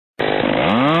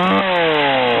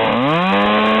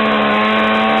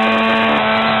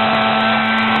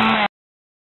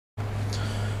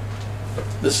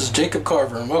This is Jacob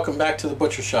Carver and welcome back to the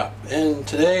Butcher Shop. And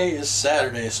today is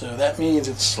Saturday, so that means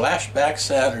it's Slashback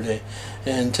Saturday.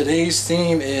 And today's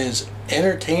theme is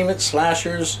entertainment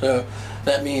slashers. So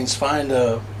that means find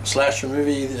a slasher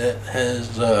movie that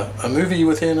has a movie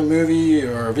within a movie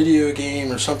or a video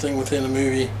game or something within a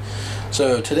movie.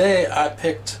 So today I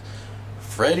picked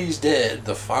Freddy's Dead,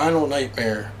 The Final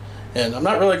Nightmare. And I'm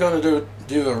not really going to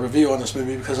do a review on this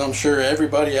movie because I'm sure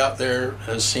everybody out there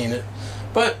has seen it.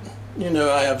 But you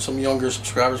know, I have some younger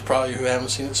subscribers probably who haven't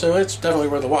seen it, so it's definitely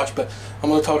worth a watch. But I'm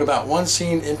going to talk about one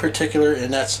scene in particular,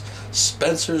 and that's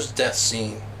Spencer's death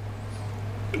scene,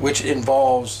 which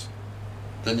involves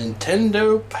the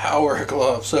Nintendo Power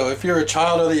Glove. So if you're a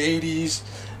child of the 80s,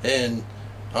 and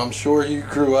I'm sure you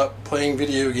grew up playing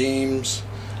video games,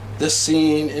 this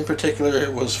scene in particular,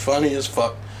 it was funny as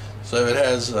fuck. So it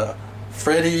has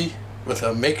Freddy with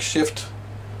a makeshift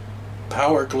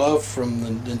power glove from the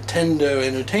Nintendo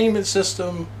Entertainment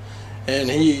System, and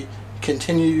he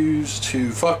continues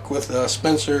to fuck with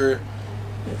Spencer,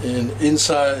 and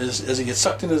inside as he gets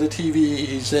sucked into the TV,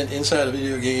 he's then inside a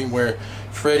video game where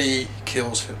Freddy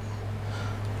kills him.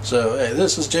 So hey,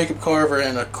 this is Jacob Carver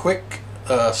and a quick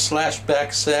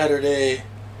Slashback Saturday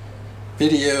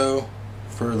video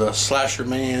for the Slasher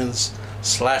Man's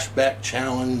Slashback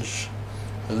Challenge.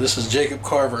 And this is Jacob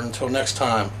Carver. Until next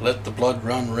time, let the blood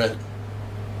run red.